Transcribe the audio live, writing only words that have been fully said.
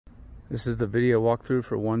This is the video walkthrough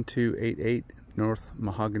for 1288 North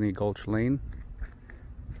Mahogany Gulch Lane,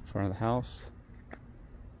 in front of the house.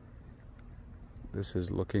 This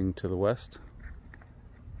is looking to the west.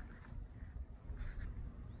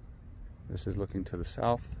 This is looking to the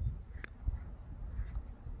south.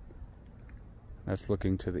 That's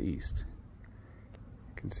looking to the east.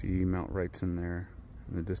 You can see Mount Wrightson there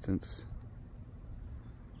in the distance.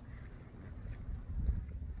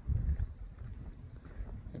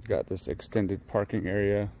 I've got this extended parking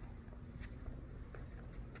area.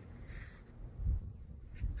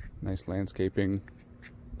 Nice landscaping.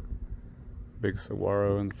 Big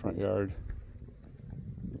saguaro in the front yard.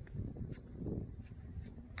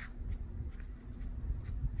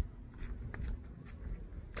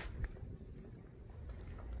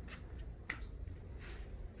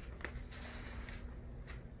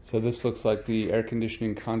 So this looks like the air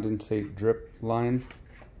conditioning condensate drip line,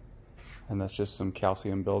 and that's just some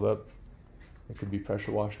calcium buildup. It could be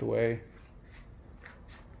pressure washed away.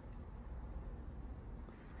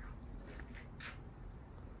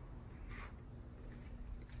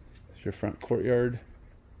 This is your front courtyard.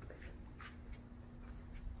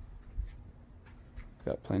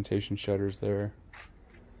 Got plantation shutters there.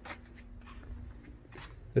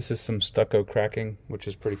 This is some stucco cracking, which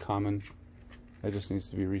is pretty common. It just needs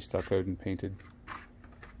to be restuccoed and painted.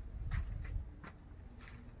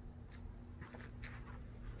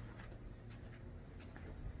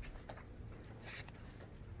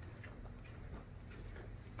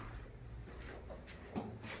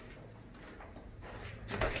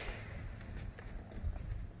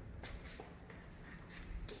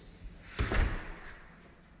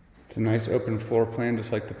 It's a nice open floor plan,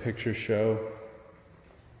 just like the pictures show.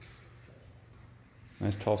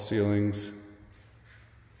 Nice tall ceilings.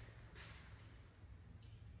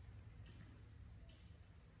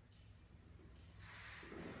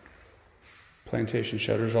 Plantation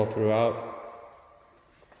shutters all throughout.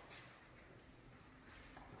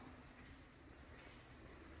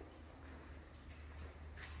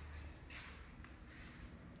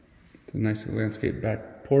 It's a nice landscape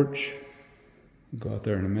back porch. We'll go out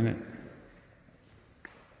there in a minute.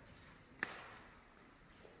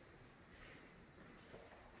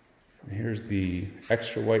 And here's the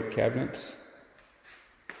extra white cabinets.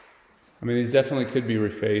 I mean, these definitely could be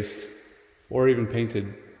refaced or even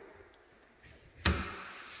painted.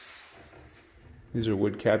 These are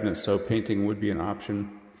wood cabinets, so painting would be an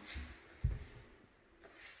option. I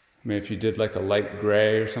mean, if you did like a light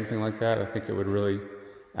gray or something like that, I think it would really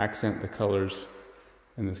accent the colors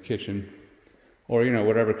in this kitchen. Or, you know,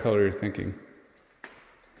 whatever color you're thinking.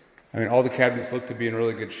 I mean, all the cabinets look to be in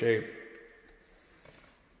really good shape.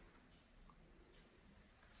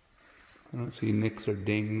 I don't see nicks or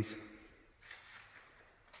dings.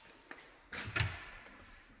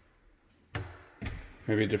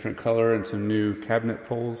 Maybe a different color and some new cabinet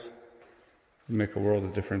pulls would make a world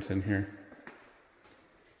of difference in here.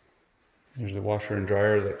 There's the washer and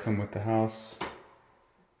dryer that come with the house.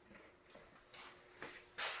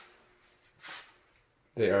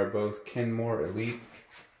 They are both Kenmore Elite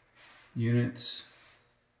units.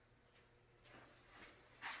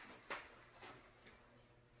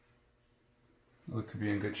 Look to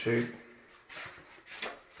be in good shape.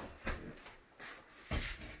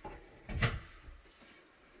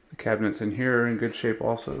 The cabinets in here are in good shape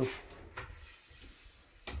also.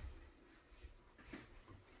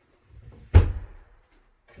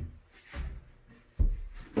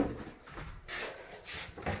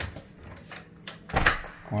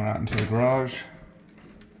 Going out into the garage.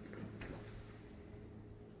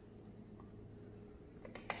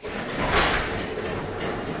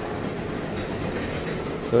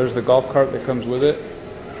 So there's the golf cart that comes with it.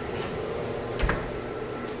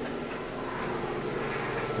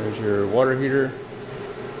 There's your water heater.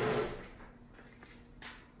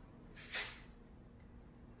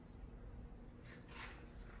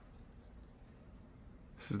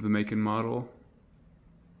 This is the make and model.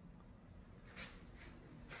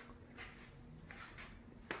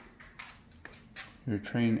 Your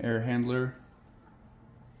Train air handler.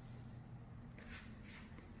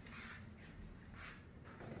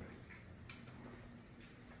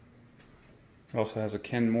 It also has a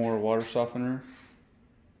Kenmore water softener.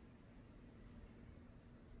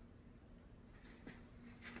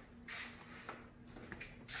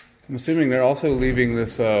 I'm assuming they're also leaving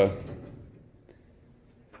this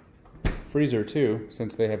freezer too,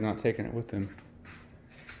 since they have not taken it with them.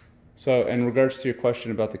 So in regards to your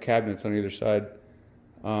question about the cabinets on either side,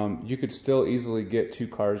 you could still easily get two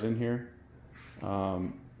cars in here,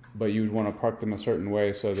 but you would want to park them a certain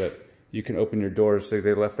way so that you can open your doors. So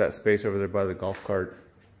they left that space over there by the golf cart.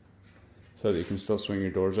 so that you can still swing your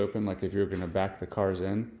doors open, like if you're going to back the cars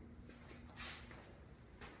in.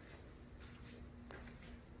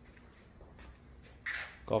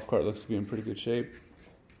 Golf cart looks to be in pretty good shape.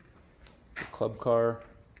 The club car.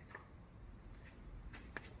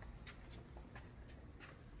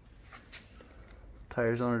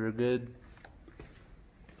 Tires on it are good.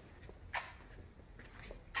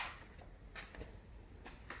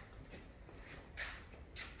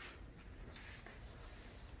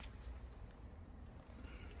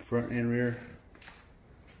 Front and rear.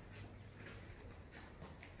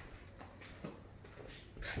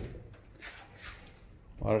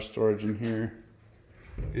 A lot of storage in here.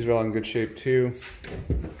 These are all in good shape too.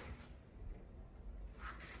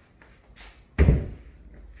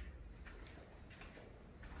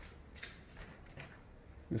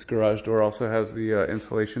 This garage door also has the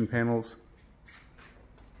insulation panels.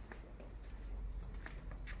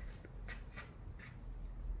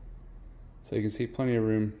 So you can see plenty of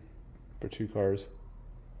room for 2 cars.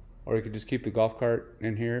 Or you could just keep the golf cart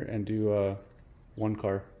in here and do 1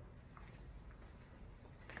 car.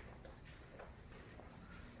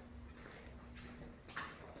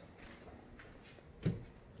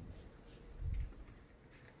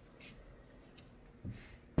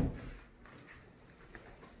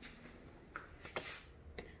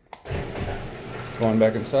 Going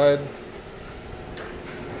back inside.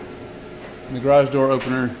 The garage door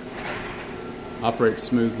opener operates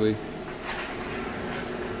smoothly.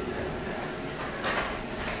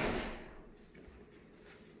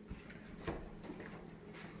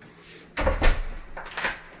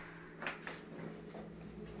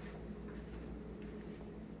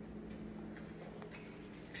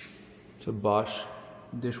 It's a Bosch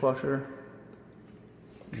dishwasher.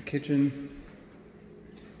 The kitchen.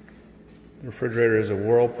 The refrigerator is a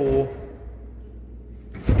Whirlpool.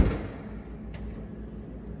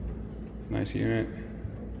 Nice unit.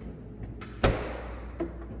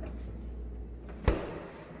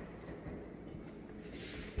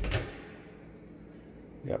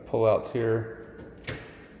 Got pull-outs here.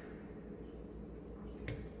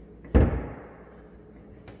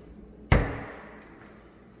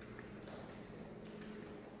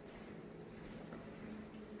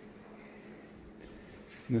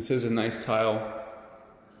 And this is a nice tile.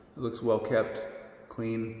 It looks well kept,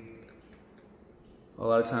 clean. A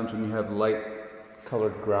lot of times when you have light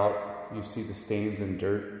colored grout, you see the stains and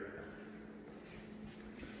dirt.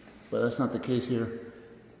 But that's not the case here.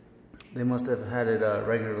 They must have had it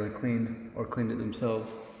regularly cleaned or cleaned it themselves.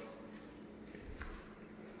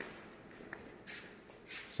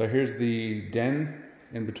 So here's the den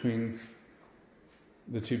in between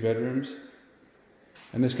the 2 bedrooms.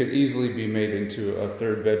 And this could easily be made into a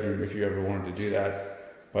 3rd bedroom if you ever wanted to do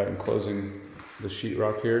that by enclosing the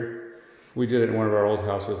sheetrock here. We did it in one of our old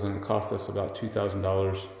houses and it cost us about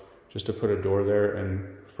 $2,000 just to put a door there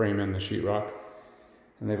and frame in the sheetrock.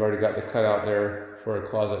 And they've already got the cutout there for a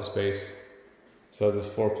closet space. So this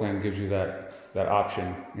floor plan gives you that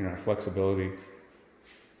option, you know, flexibility.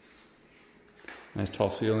 Nice tall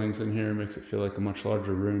ceilings in here, makes it feel like a much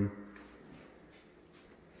larger room.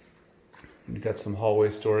 You've got some hallway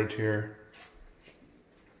storage here.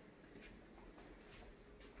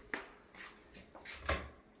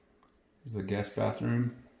 There's the guest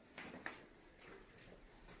bathroom.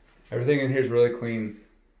 Everything in here is really clean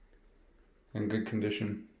and good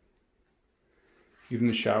condition. Even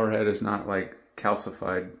the shower head is not like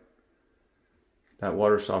calcified. That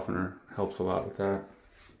water softener helps a lot with that.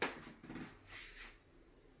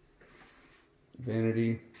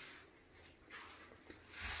 Vanity.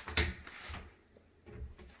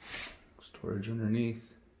 Storage underneath.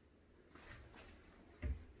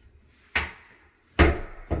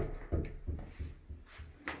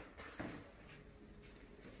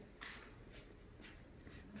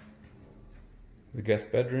 The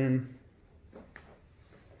guest bedroom.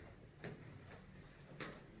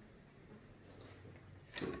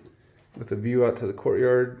 With a view out to the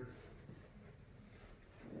courtyard.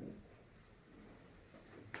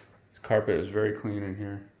 This carpet is very clean in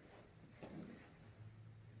here.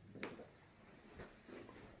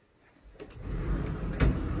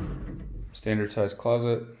 Standard size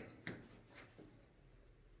closet.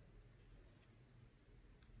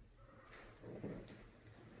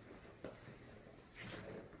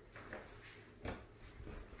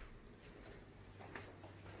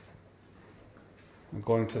 I'm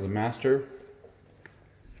going to the master.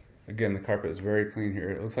 Again, the carpet is very clean here.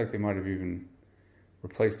 It looks like they might have even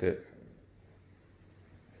replaced it.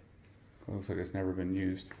 It looks like it's never been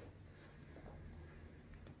used.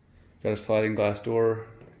 Got a sliding glass door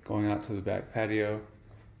going out to the back patio.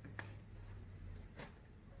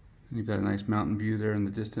 And you've got a nice mountain view there in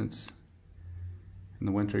the distance. In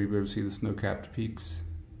the winter, you'll be able to see the snow-capped peaks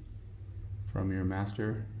from your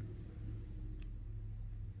master.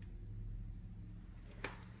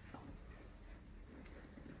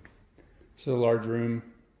 So a large room,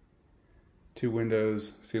 2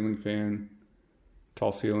 windows, ceiling fan,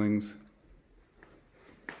 tall ceilings.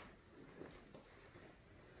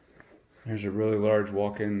 There's a really large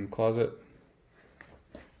walk-in closet.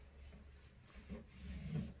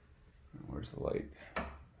 Where's the light?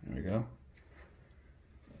 There we go.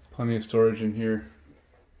 Plenty of storage in here.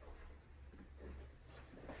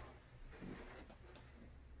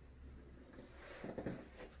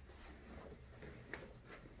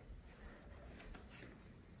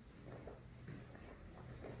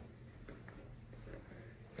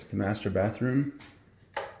 Here's the master bathroom.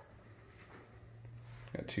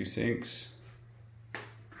 Got 2 sinks.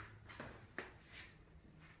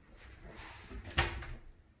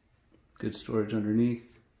 Good storage underneath.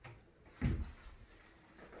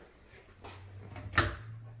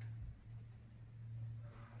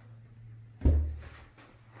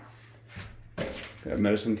 Got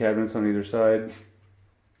medicine cabinets on either side.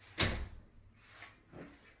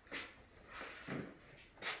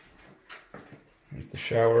 There's the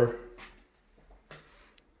shower.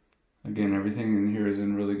 Again, everything in here is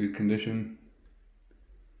in really good condition.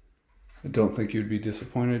 I don't think you'd be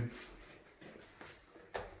disappointed.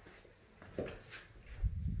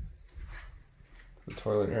 The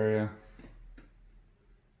toilet area.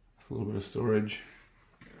 A little bit of storage.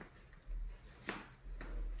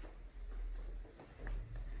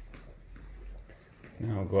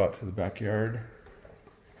 Now I'll go out to the backyard.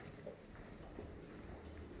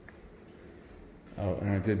 Oh,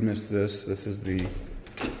 and I did miss this. This is the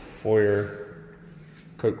foyer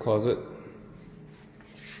coat closet.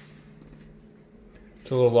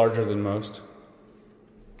 It's a little larger than most.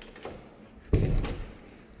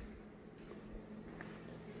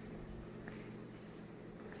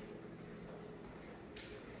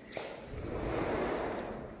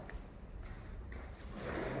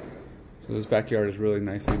 So this backyard is really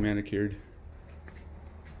nicely manicured.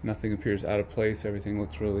 Nothing appears out of place. Everything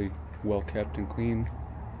looks really well kept and clean.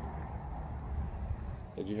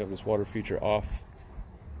 I do have this water feature off,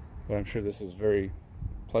 but I'm sure this is very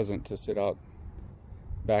pleasant to sit out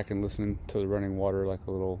back and listen to the running water like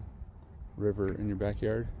a little river in your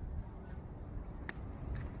backyard.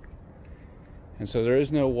 And so there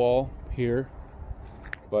is no wall here,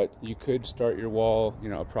 but you could start your wall, you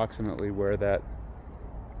know, approximately where that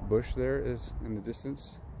bush there is in the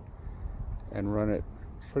distance, and run it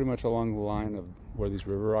pretty much along the line of where these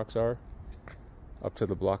river rocks are up to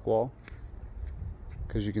the block wall,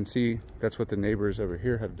 because you can see that's what the neighbors over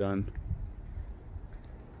here have done.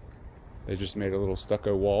 They just made a little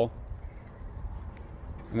stucco wall,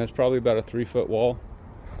 and that's probably about a 3-foot wall,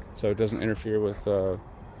 so it doesn't interfere with you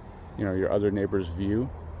know, your other neighbor's view.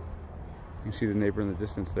 You see the neighbor in the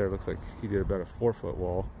distance there, looks like he did about a 4-foot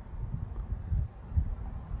wall.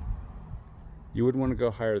 You would want to go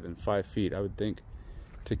higher than 5 feet, I would think,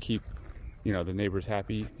 to keep, you know, the neighbors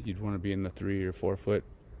happy. You'd want to be in the 3 or 4 foot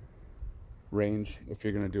range if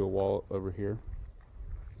you're going to do a wall over here.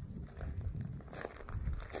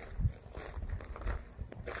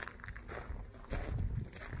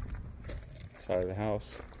 Side of the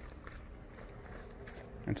house.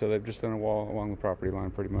 And so they've just done a wall along the property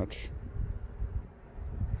line pretty much.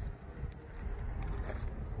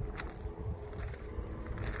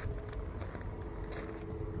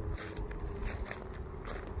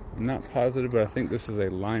 I'm not positive, but I think this is a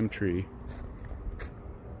lime tree.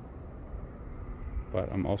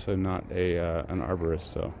 But I'm also not an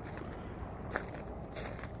arborist, so.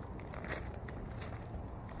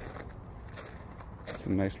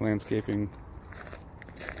 Some nice landscaping.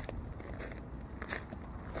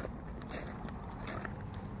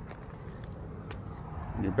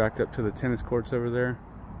 And you're backed up to the tennis courts over there.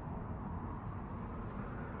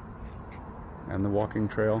 And the walking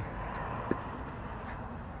trail.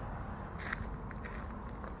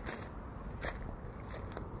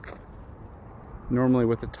 Normally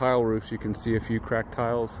with the tile roofs you can see a few cracked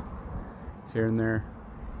tiles here and there,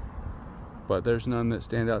 but there's none that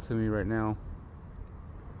stand out to me right now.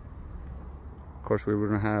 Of course we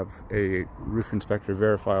wouldn't have a roof inspector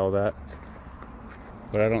verify all that,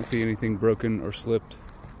 but I don't see anything broken or slipped.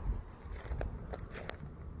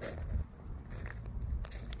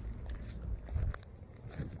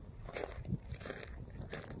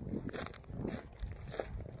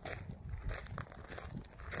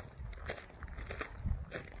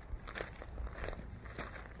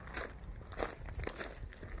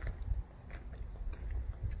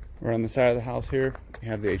 We're on the side of the house here. You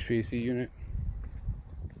have the HVAC unit.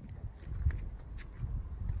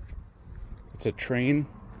 It's a Train,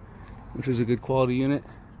 which is a good quality unit.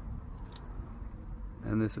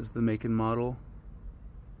 And this is the make and model.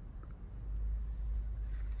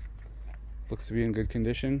 Looks to be in good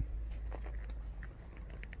condition.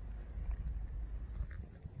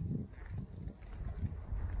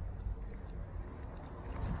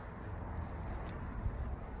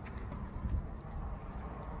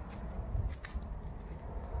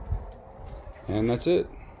 And that's it.